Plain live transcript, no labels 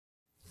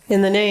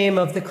In the name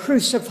of the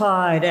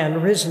crucified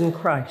and risen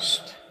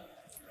Christ.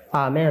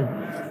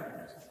 Amen.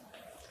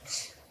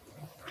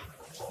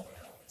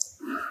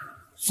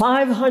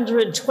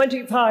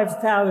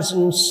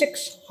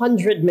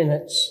 525,600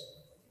 minutes.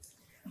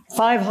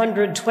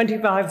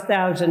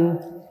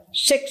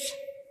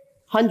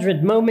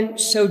 525,600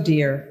 moments so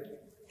dear.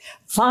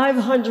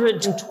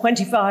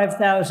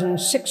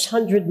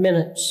 525,600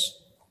 minutes.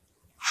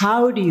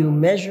 How do you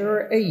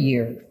measure a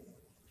year?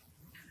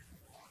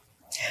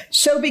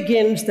 So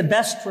begins the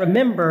best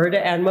remembered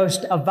and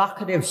most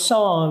evocative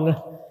song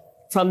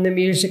from the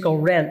musical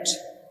Rent,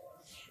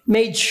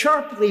 made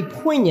sharply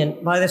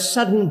poignant by the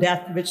sudden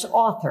death of its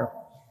author,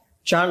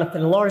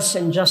 Jonathan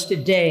Larson, just a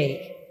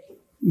day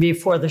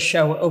before the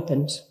show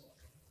opened.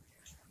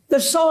 The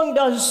song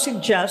does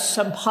suggest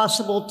some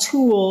possible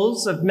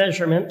tools of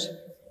measurement,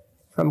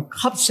 from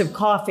cups of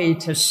coffee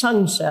to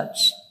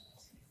sunsets,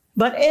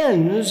 but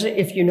ends,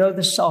 if you know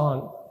the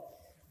song,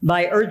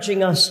 by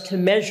urging us to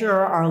measure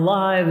our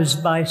lives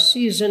by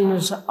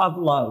seasons of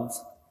love.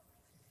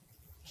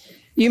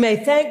 You may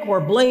thank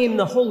or blame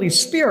the Holy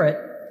Spirit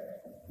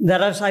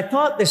that as I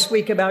thought this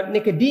week about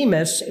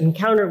Nicodemus'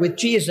 encounter with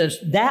Jesus,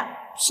 that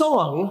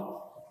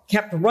song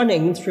kept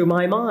running through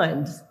my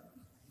mind.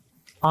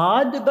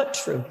 Odd but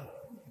true.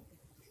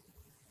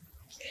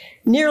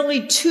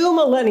 Nearly 2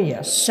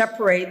 millennia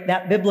separate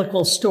that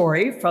biblical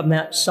story from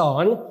that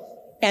song,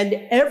 and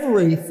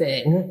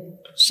everything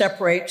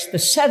separates the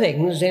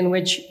settings in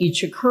which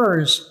each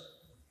occurs.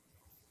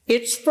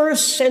 It's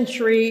first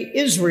century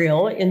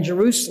Israel in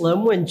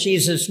Jerusalem when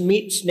Jesus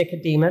meets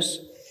Nicodemus,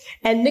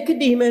 and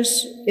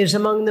Nicodemus is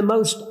among the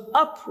most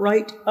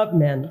upright of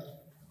men,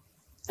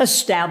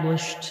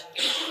 established.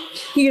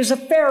 He is a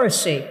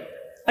Pharisee,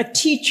 a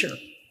teacher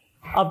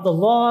of the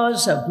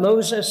laws of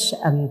Moses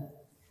and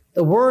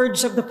the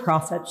words of the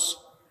prophets,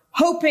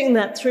 hoping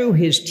that through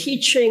his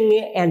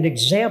teaching and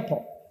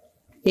example,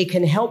 he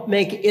can help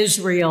make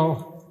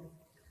Israel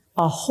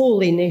a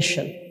holy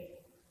nation,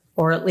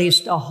 or at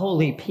least a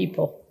holy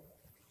people.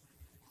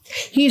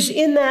 He's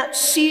in that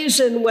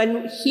season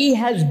when he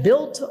has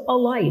built a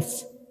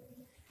life,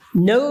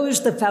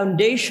 knows the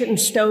foundation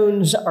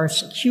stones are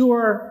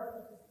secure,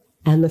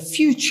 and the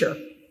future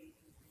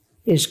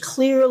is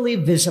clearly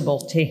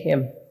visible to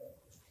him.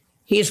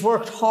 He's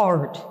worked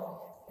hard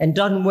and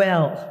done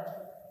well,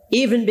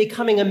 even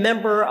becoming a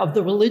member of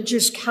the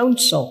religious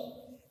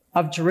council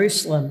of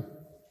Jerusalem.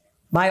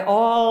 By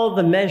all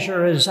the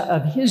measures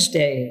of his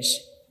days,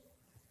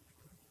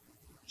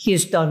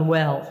 he's done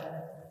well,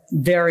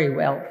 very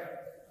well.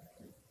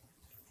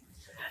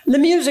 The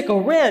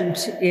musical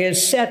Rent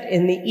is set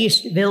in the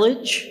East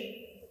Village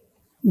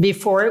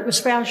before it was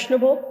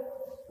fashionable.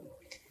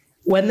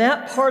 When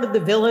that part of the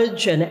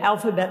village and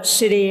Alphabet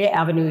City,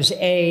 Avenues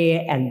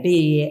A and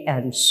B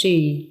and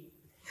C,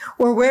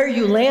 were where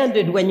you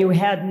landed when you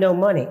had no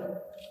money.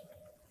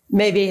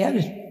 Maybe you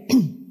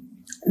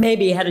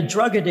had a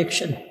drug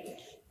addiction,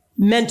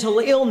 mental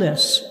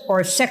illness,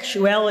 or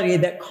sexuality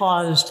that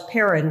caused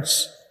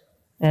parents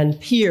and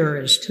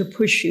peers to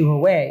push you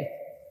away.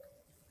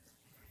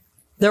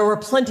 There were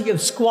plenty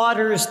of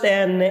squatters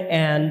then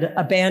and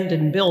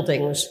abandoned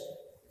buildings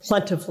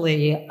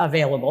plentifully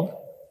available.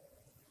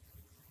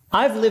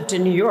 I've lived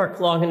in New York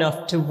long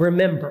enough to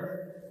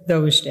remember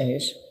those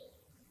days.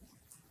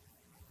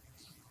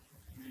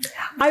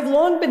 I've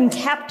long been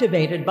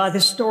captivated by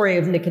the story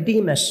of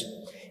Nicodemus.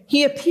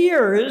 He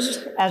appears,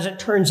 as it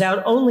turns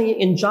out, only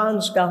in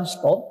John's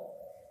gospel,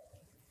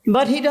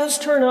 but he does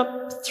turn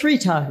up 3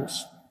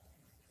 times.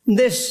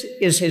 This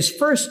is his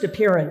first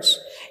appearance,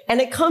 and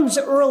it comes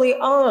early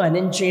on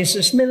in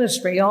Jesus'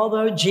 ministry,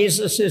 although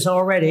Jesus is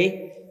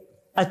already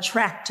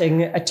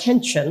attracting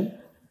attention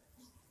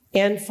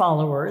and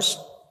followers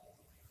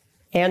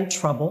and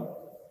trouble.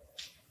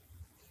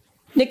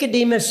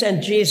 Nicodemus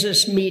and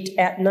Jesus meet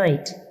at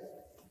night.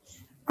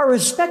 A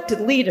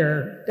respected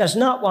leader does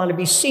not want to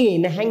be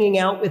seen hanging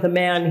out with a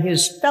man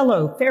his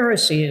fellow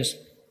Pharisees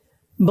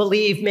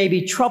believe may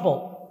be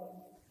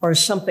trouble or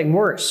something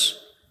worse.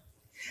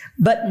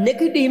 But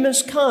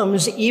Nicodemus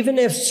comes, even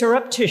if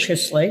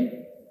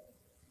surreptitiously,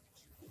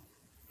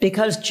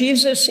 because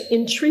Jesus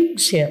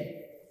intrigues him,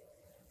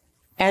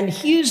 and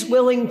he's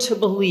willing to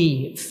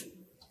believe,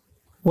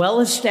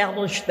 well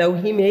established though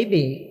he may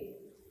be,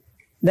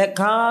 that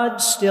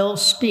God still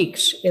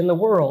speaks in the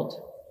world.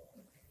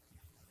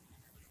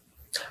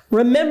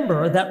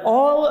 Remember that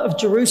all of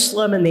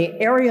Jerusalem and the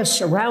area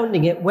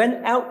surrounding it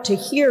went out to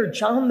hear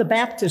John the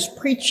Baptist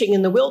preaching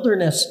in the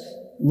wilderness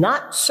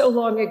not so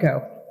long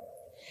ago.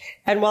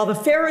 And while the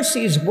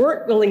Pharisees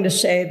weren't willing to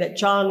say that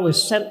John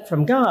was sent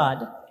from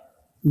God,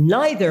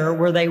 neither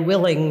were they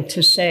willing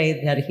to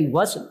say that he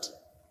wasn't.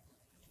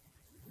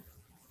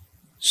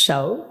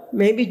 So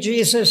maybe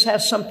Jesus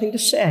has something to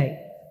say.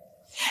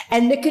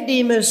 And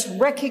Nicodemus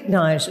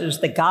recognizes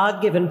the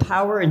God-given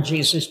power in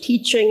Jesus'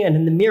 teaching and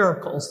in the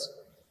miracles,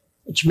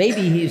 which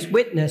maybe he's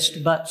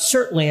witnessed, but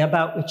certainly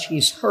about which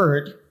he's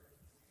heard.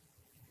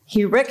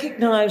 He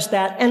recognized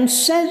that and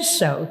says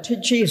so to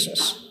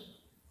Jesus.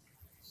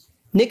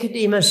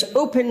 Nicodemus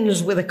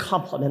opens with a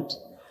compliment,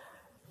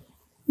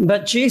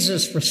 but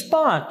Jesus'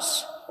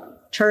 response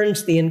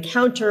turns the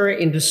encounter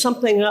into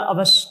something of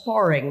a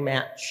sparring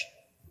match.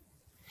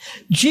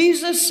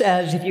 Jesus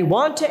says, if you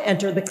want to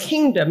enter the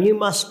kingdom, you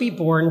must be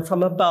born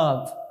from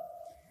above,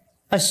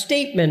 a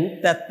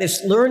statement that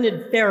this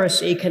learned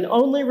Pharisee can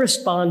only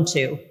respond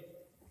to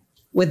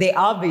with the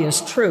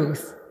obvious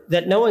truth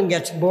that no one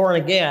gets born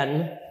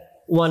again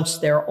once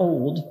they're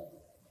old.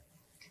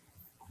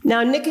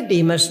 Now,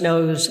 Nicodemus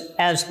knows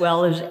as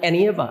well as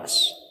any of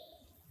us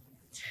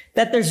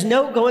that there's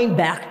no going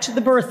back to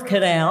the birth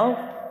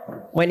canal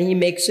when he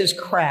makes his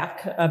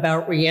crack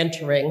about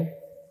re-entering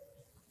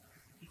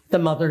the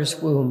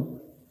mother's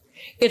womb.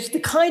 It's the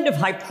kind of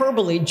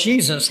hyperbole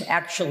Jesus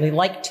actually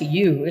liked to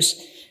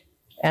use,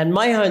 and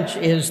my hunch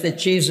is that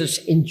Jesus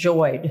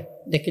enjoyed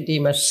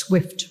Nicodemus'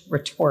 swift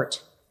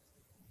retort.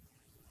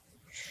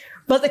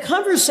 But the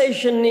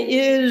conversation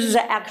is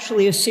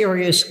actually a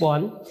serious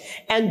one,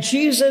 and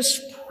Jesus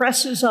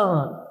presses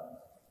on.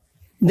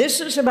 This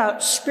is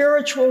about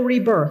spiritual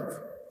rebirth.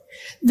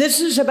 This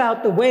is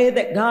about the way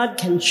that God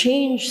can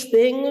change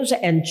things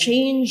and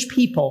change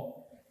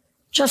people,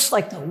 just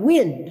like the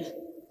wind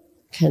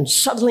can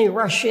suddenly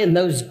rush in,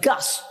 those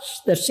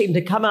gusts that seem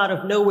to come out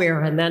of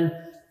nowhere and then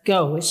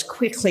go as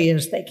quickly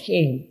as they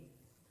came.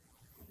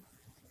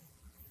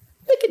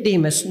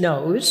 Nicodemus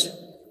knows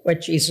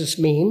what Jesus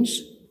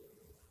means.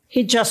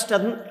 He just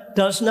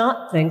does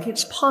not think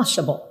it's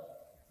possible.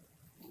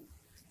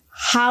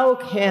 How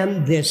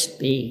can this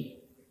be?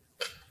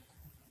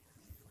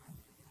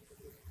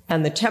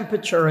 And the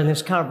temperature in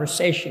this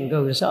conversation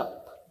goes up.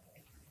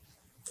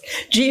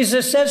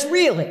 Jesus says,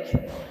 really?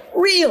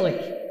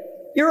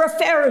 You're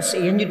a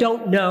Pharisee and you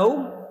don't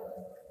know?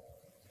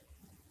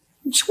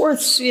 It's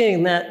worth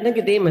seeing that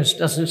Nicodemus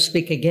doesn't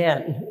speak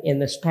again in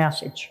this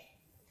passage.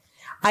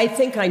 I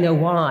think I know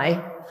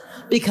why.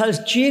 Because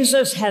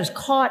Jesus has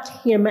caught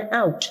him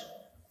out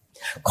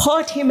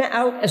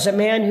as a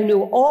man who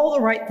knew all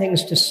the right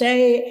things to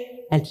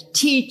say and to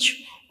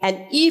teach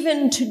and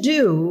even to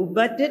do,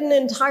 but didn't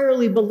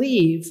entirely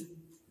believe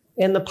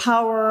in the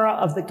power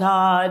of the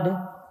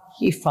God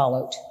he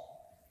followed.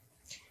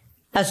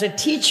 As a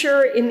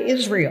teacher in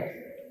Israel,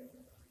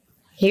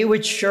 he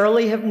would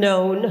surely have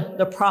known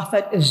the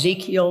prophet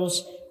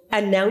Ezekiel's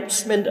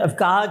announcement of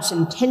God's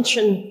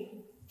intention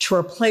to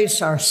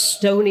replace our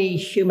stony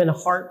human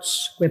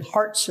hearts with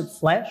hearts of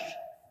flesh.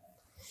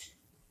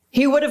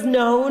 He would have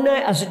known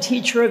as a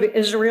teacher of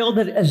Israel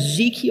that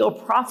Ezekiel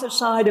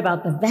prophesied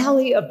about the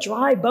valley of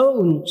dry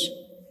bones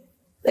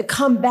that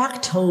come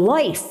back to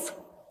life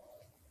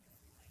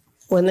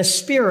when the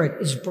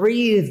Spirit is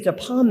breathed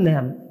upon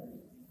them.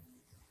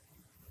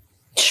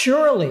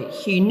 Surely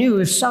he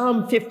knew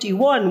Psalm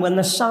 51 when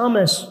the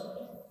psalmist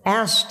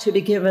asked to be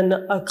given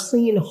a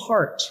clean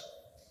heart.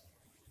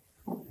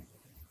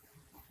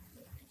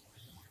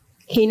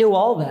 He knew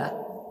all that,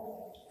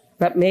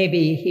 but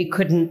maybe he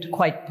couldn't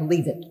quite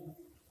believe it,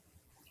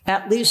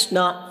 at least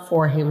not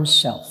for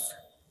himself.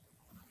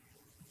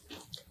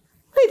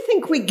 I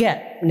think we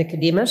get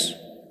Nicodemus.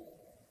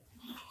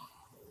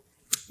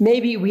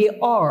 Maybe we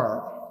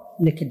are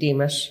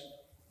Nicodemus.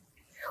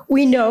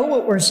 We know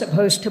what we're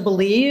supposed to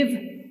believe,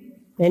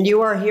 and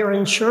you are here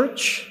in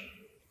church.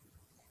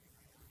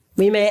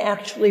 We may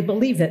actually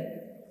believe it.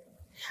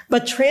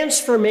 But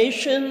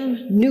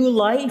transformation, new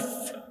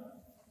life,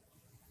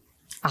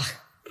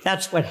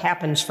 that's what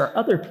happens for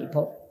other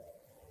people.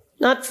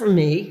 Not for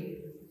me,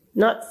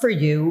 not for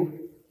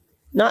you,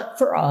 not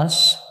for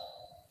us,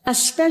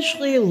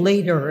 especially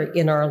later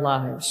in our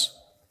lives.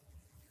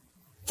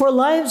 For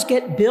lives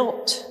get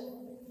built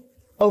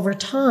over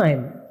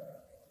time.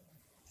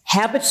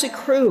 Habits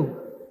accrue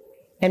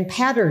and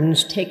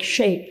patterns take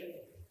shape.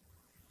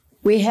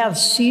 We have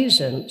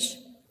seasons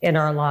in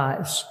our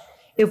lives.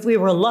 If we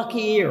were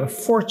lucky or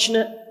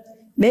fortunate,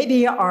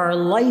 maybe our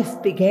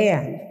life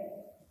began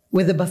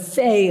with a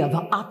buffet of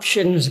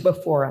options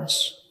before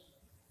us.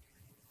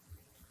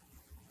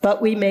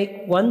 But we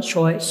make one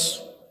choice,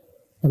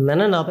 and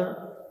then another,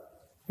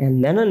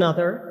 and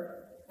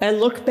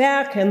look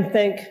back and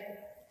think,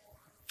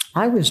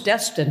 I was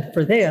destined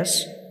for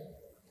this.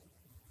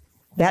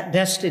 That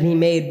destiny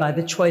made by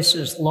the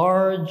choices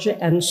large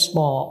and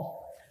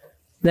small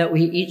that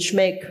we each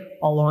make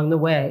along the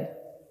way.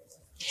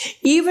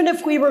 Even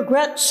if we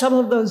regret some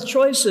of those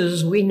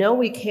choices, we know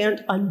we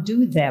can't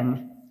undo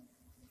them.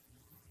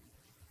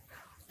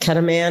 Can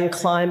a man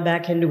climb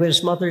back into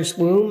his mother's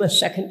womb a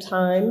second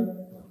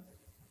time?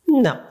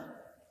 No,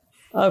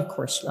 of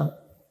course not.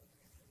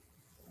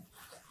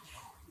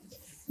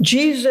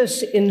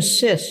 Jesus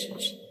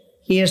insists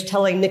he is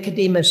telling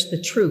Nicodemus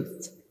the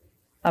truth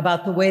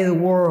about the way the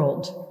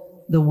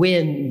world, the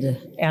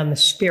wind, and the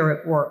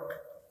Spirit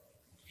work.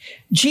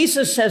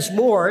 Jesus says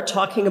more,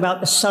 talking about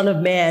the Son of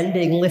Man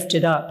being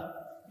lifted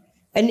up,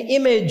 an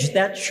image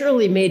that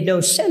surely made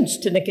no sense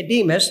to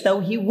Nicodemus, though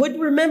he would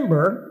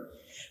remember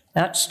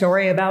that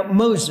story about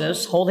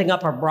Moses holding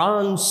up a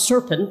bronze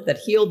serpent that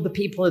healed the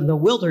people in the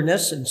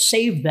wilderness and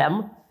saved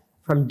them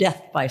from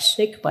death by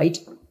snake bite.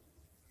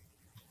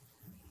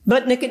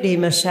 But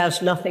Nicodemus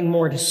has nothing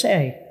more to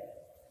say.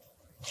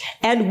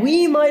 And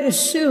we might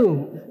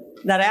assume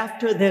that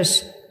after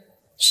this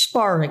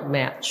sparring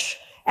match,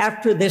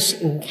 after this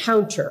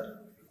encounter,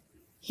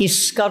 he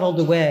scuttled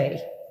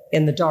away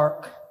in the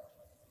dark.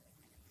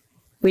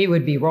 We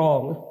would be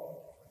wrong.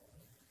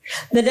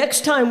 The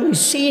next time we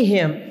see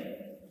him,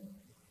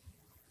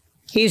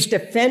 he's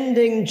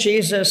defending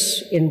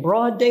Jesus in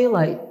broad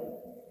daylight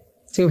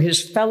to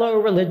his fellow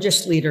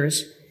religious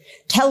leaders,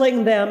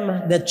 telling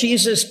them that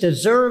Jesus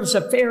deserves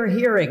a fair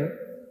hearing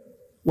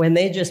when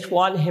they just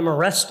want him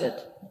arrested.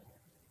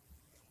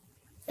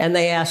 And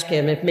they ask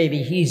him if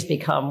maybe he's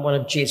become one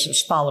of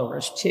Jesus'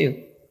 followers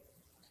too.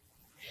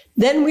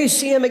 Then we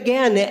see him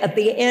again at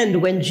the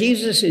end when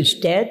Jesus is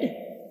dead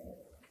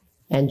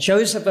and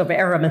Joseph of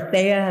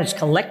Arimathea has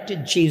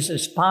collected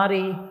Jesus'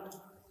 body,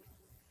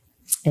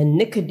 and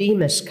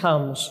Nicodemus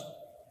comes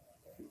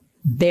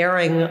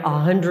bearing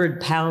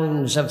 100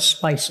 pounds of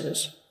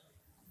spices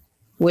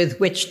with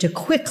which to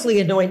quickly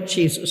anoint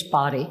Jesus'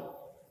 body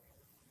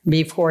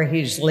before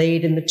he's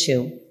laid in the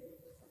tomb.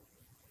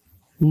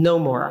 No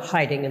more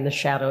hiding in the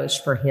shadows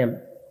for him.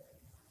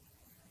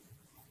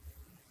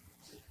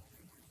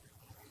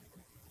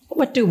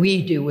 What do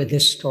we do with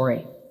this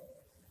story?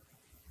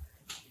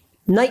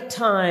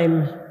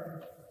 Nighttime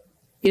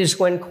is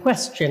when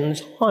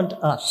questions haunt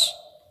us.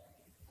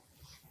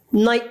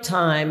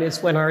 Nighttime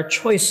is when our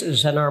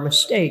choices and our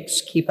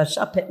mistakes keep us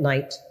up at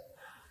night.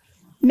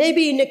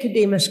 Maybe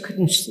Nicodemus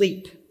couldn't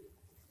sleep.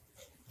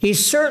 He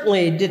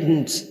certainly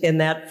didn't, in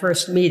that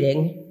first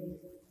meeting,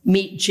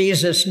 meet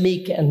Jesus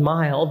meek and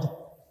mild.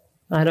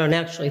 I don't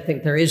actually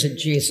think there is a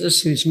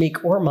Jesus who's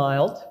meek or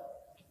mild.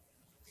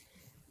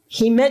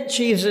 He met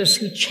Jesus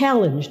who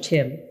challenged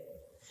him,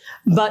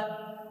 but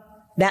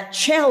that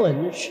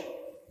challenge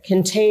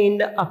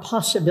contained a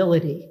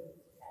possibility,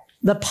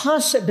 the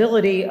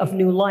possibility of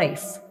new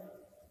life,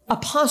 a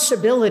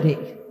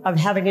possibility of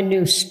having a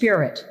new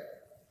spirit.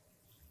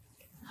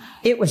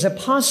 It was a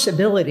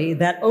possibility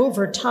that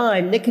over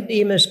time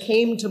Nicodemus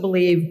came to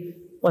believe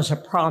was a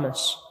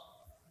promise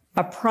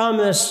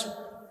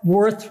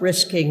worth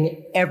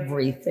risking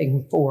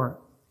everything for.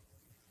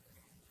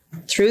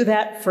 Through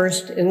that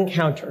first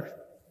encounter,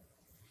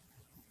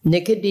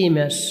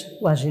 Nicodemus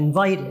was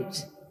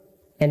invited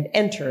and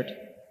entered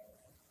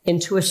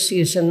into a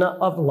season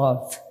of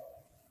love.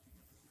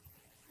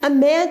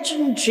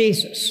 Imagine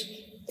Jesus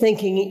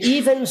thinking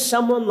even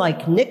someone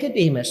like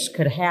Nicodemus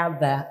could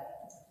have that,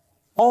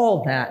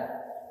 all that.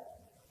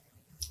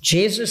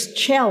 Jesus'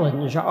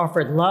 challenge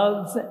offered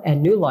love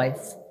and new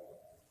life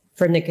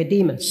for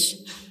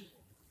Nicodemus,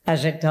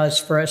 as it does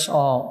for us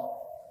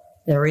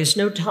all. There is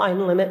no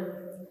time limit.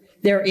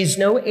 There is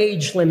no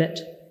age limit,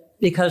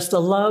 because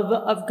the love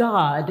of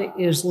God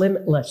is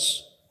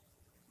limitless.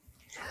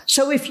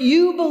 So if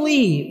you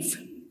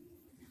believe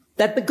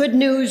that the good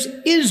news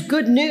is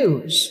good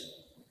news,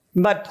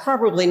 but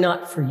probably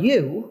not for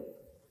you,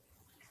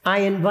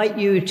 I invite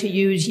you to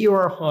use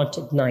your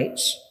haunted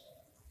nights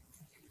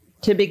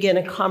to begin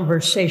a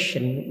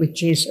conversation with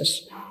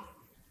Jesus.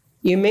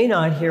 You may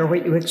not hear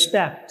what you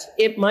expect.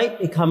 It might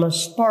become a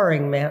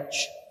sparring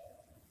match.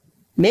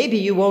 Maybe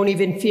you won't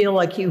even feel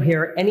like you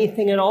hear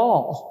anything at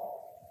all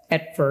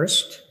at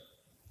first,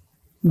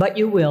 but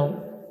you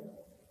will.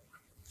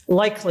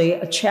 Likely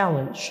a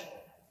challenge,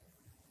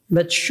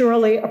 but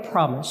surely a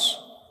promise,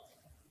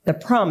 the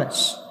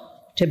promise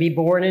to be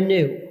born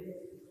anew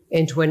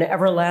into an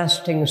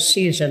everlasting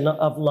season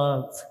of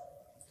love.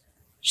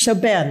 So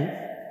Ben,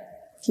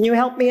 can you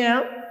help me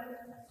out?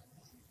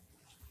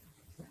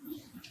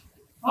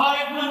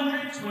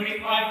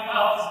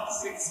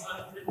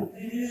 525,600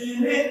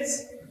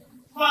 minutes,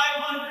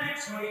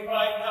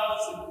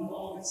 525,000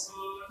 moments of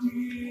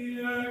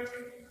year,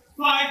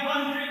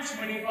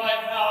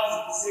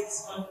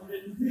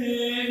 525,600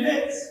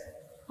 minutes.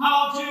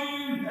 How to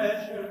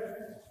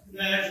measure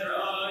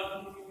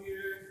a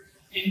year?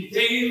 In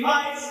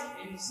daylights,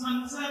 in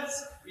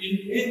sunsets,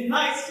 in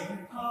midnights,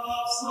 in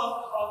cups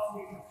of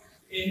coffee,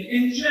 in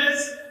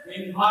inches,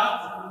 in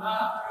miles of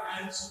laughter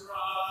and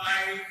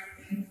strife.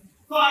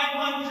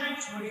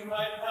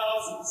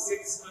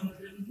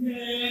 525,600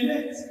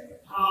 minutes.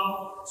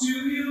 How do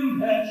you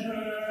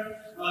measure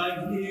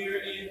a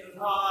year in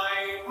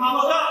life? How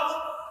about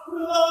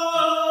love?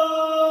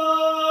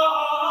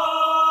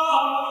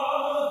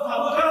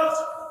 How about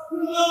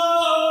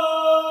love?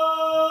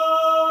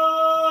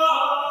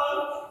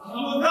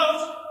 How about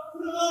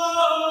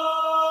love?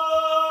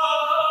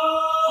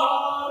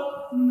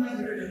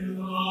 Measured in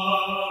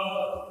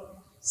love,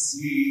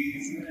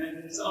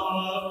 seasons of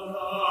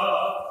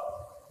love.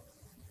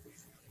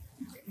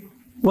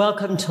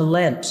 Welcome to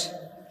Lent.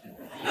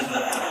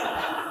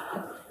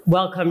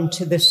 Welcome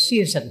to the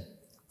season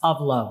of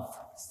love.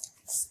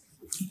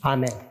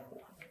 Amen.